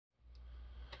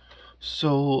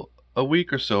So, a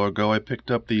week or so ago, I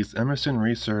picked up these Emerson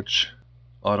Research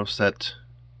Auto Set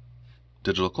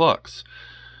digital clocks.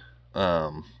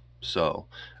 But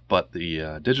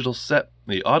the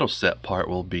the auto set part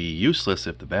will be useless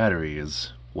if the battery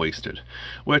is wasted,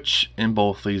 which in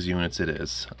both these units it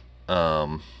is.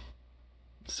 So,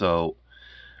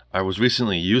 I was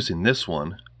recently using this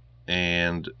one,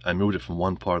 and I moved it from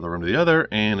one part of the room to the other,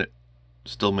 and it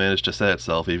still managed to set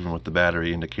itself even with the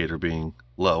battery indicator being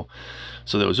low.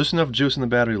 So there was just enough juice in the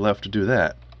battery left to do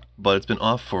that, but it's been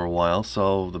off for a while,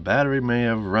 so the battery may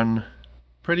have run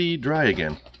pretty dry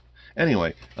again.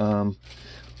 Anyway,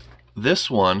 this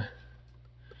one,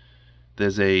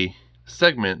 there's a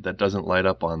segment that doesn't light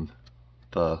up on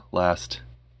the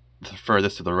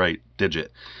furthest to the right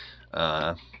digit.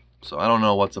 So I don't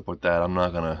know what's up with that. I'm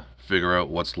not gonna figure out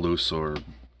what's loose or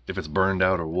if it's burned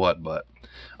out or what, but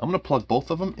I'm gonna plug both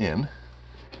of them in.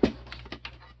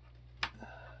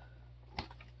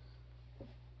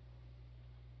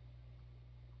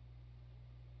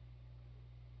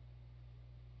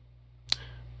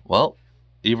 Well,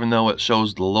 even though it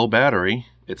shows the low battery,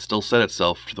 it still set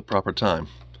itself to the proper time.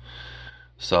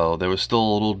 So there was still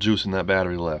a little juice in that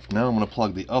battery left. Now I'm going to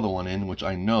plug the other one in, which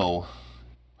I know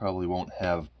probably won't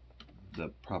have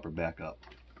the proper backup.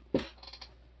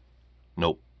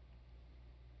 Nope.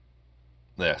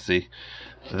 Yeah, see?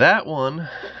 That one,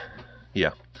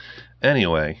 yeah.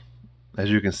 Anyway, as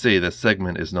you can see, this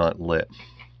segment is not lit.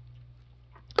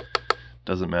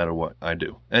 Doesn't matter what I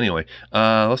do. Anyway,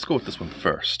 let's go with this one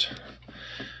first.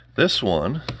 This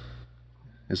one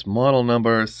is model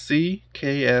number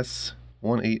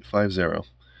CKS1850.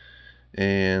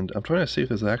 And I'm trying to see if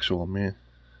there's actual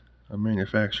a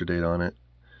manufacture date on it.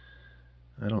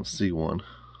 I don't see one.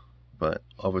 But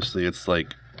obviously it's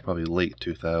like probably late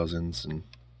 2000s and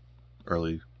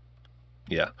early,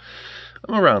 yeah.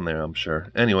 I'm around there, I'm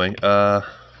sure. Anyway, I'm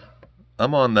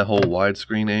on the whole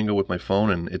widescreen angle with my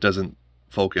phone, and it doesn't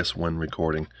focus when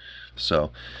recording,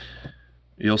 so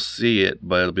you'll see it,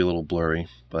 but it'll be a little blurry.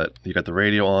 But you got the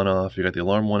radio on off, you got the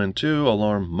alarm 1 and 2,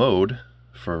 alarm mode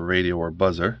for radio or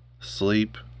buzzer,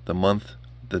 sleep, the month,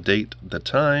 the date, the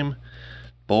time.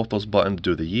 Both those buttons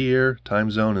do the year,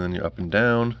 time zone, and then your up and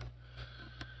down.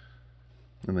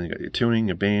 And then you got your tuning,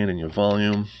 your band, and your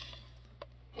volume.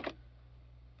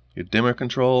 Your dimmer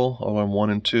control, alarm 1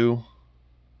 and 2.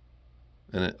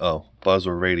 And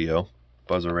buzzer radio,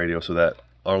 so that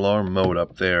alarm mode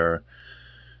up there,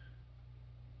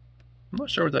 I'm not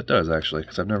sure what that does actually,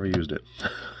 because I've never used it.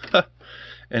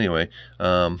 Anyway,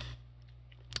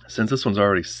 since this one's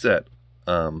already set,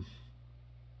 I'm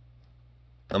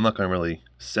not going to really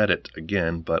set it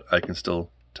again, but I can still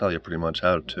tell you pretty much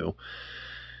how to.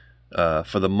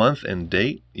 For the month and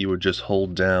date, you would just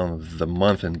hold down the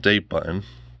month and date button,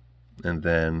 and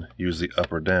then use the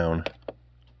up or down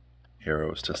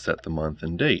arrows to set the month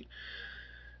and date.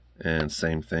 And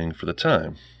same thing for the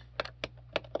time.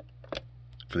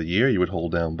 For the year, you would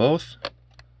hold down both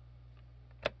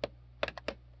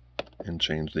and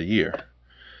change the year.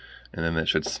 And then it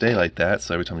should stay like that,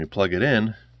 so every time you plug it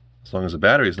in, as long as the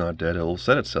battery's not dead, it'll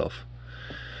set itself.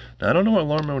 Now, I don't know what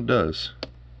alarm mode does.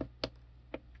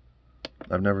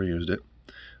 I've never used it,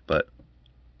 but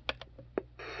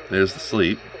there's the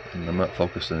sleep, and I'm not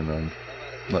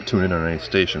not tuning in on any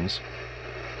stations.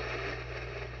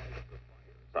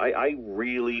 I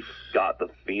really got the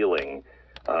feeling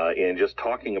in just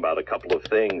talking about a couple of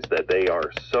things that they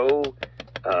are so,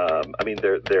 I mean,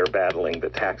 they're battling the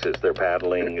taxes, they're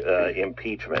battling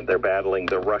impeachment, they're battling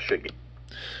the Russia.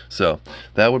 So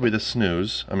that would be the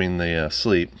snooze, the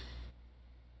sleep.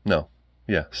 No,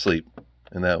 yeah, sleep.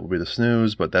 And that would be the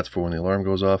snooze, but that's for when the alarm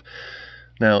goes off.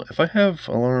 Now, if I have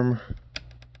alarm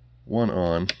 1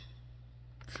 on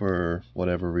for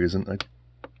whatever reason, I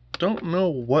don't know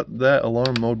what that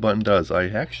alarm mode button does. I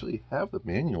actually have the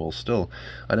manual still.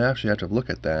 I'd actually have to look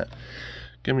at that.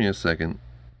 Give me a second.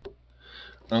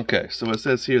 Okay, so it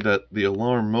says here that the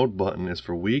alarm mode button is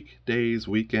for weekdays,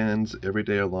 weekends,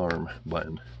 everyday alarm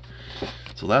button.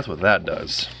 So that's what that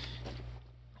does.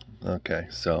 Okay,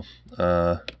 so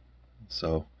that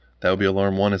would be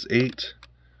alarm 1 is 8.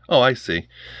 Oh, I see.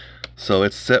 So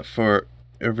it's set for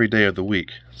every day of the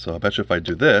week. So I bet you if I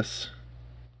do this,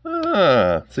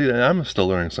 see, I'm still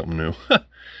learning something new.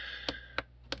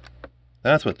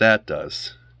 That's what that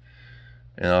does.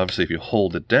 And obviously if you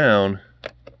hold it down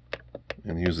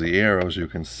and use the arrows, you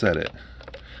can set it.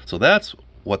 So that's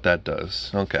what that does.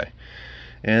 Okay.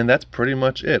 And that's pretty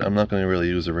much it. I'm not going to really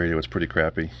use the radio. It's pretty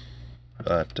crappy.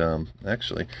 But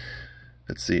actually,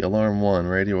 let's see. Alarm 1,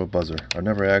 radio or buzzer. I've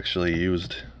never actually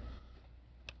used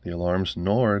the alarms,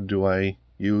 nor do I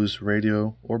use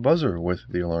radio or buzzer with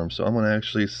the alarm. So I'm going to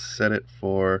actually set it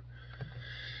for,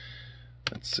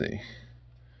 let's see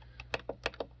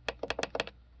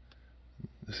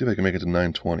if I can make it to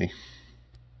 9:20.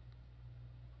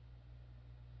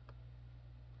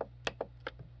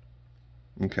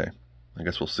 Okay, I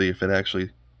guess we'll see if it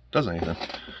actually does anything.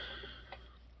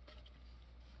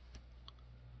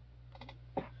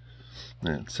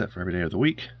 And it's set for every day of the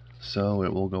week, so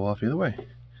it will go off either way. I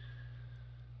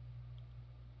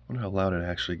wonder how loud it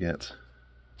actually gets.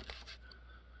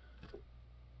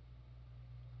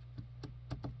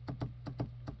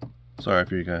 Sorry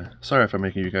if I'm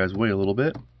making you guys wait a little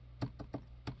bit.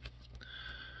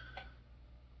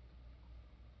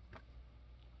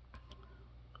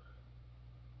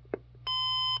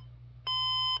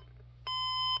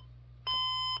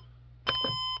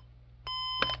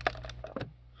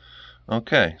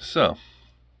 Okay, so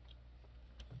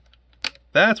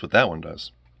that's what that one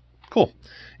does. Cool.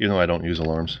 Even though I don't use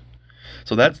alarms.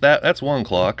 So that's one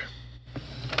clock.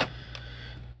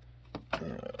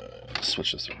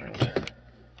 Switch this around.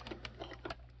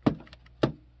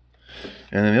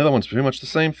 And then the other one's pretty much the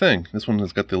same thing. This one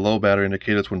has got the low battery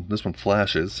indicator. This one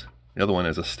flashes. The other one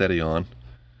is a steady on.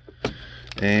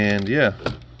 And yeah.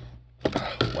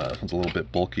 Wow, this one's a little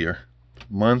bit bulkier.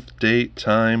 Month, date,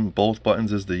 time, both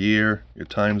buttons is the year, your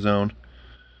time zone.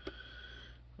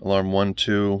 Alarm 1,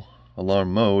 2,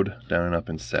 alarm mode, down and up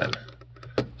and set.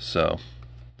 So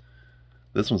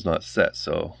this one's not set,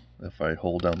 so if I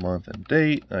hold down month and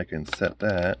date, I can set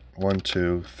that. 1,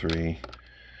 2, 3,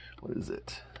 what is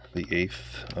it? The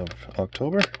 8th of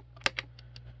October?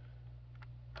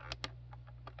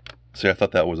 See, I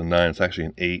thought that was a 9, it's actually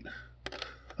an 8.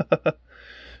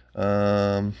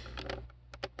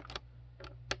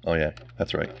 Oh yeah,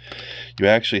 that's right. You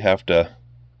actually have to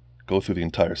go through the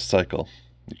entire cycle.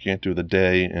 You can't do the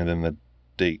day and then the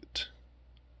date.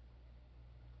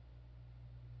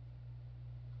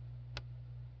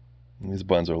 And these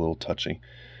buttons are a little touchy.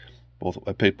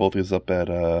 I picked both these up at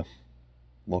a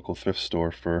local thrift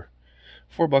store for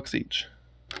 $4 each.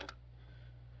 I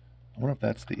wonder if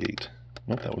that's the 8.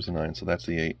 Nope, that was the 9, so that's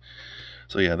the 8.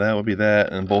 So yeah, that would be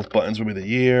that, and both buttons would be the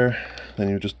year. Then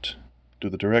you just do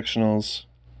the directionals.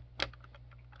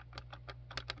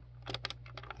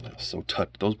 So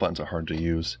those buttons are hard to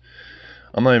use.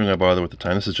 I'm not even going to bother with the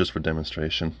time. This is just for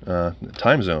demonstration.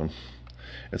 Time zone.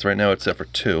 Right now it's set for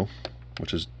 2,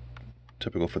 which is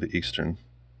typical for the Eastern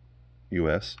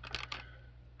U.S.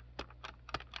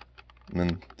 And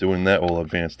then doing that will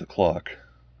advance the clock.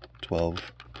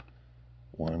 12,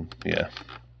 1, yeah.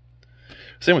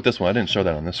 Same with this one. I didn't show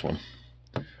that on this one.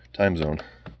 Time zone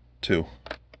 2.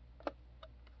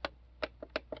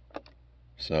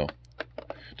 So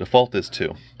default is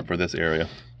 2 for this area.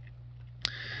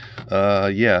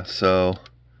 Yeah, so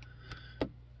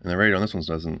and the radio on this one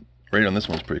doesn't. Radio on this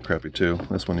one's pretty crappy too.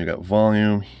 This one you got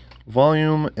volume,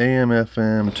 AM,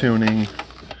 FM, tuning,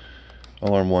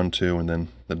 alarm 1, 2, and then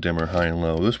the dimmer high and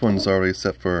low. This one's already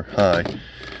set for high.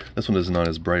 This one is not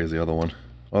as bright as the other one,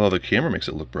 although the camera makes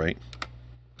it look bright.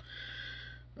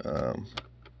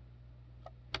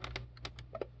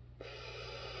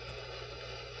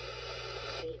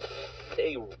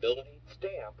 Ability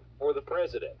stamp for the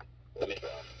president.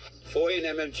 FOIA and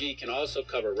MMG can also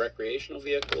cover recreational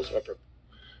vehicles or.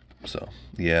 So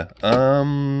yeah,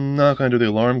 I'm not going to do the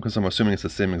alarm because I'm assuming it's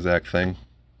the same exact thing.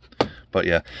 But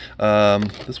yeah,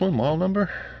 this one model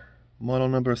number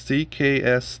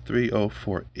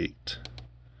CKS3048.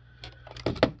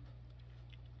 And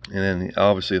then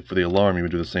obviously for the alarm you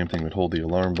would do the same thing. You would hold the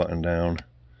alarm button down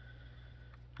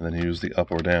and then use the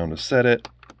up or down to set it.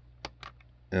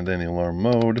 And then the alarm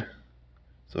mode,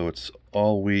 so it's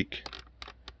all week,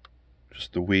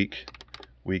 just the week,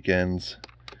 weekends,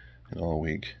 and all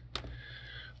week.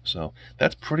 So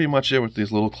that's pretty much it with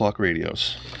these little clock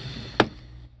radios.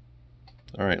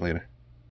 All right, later.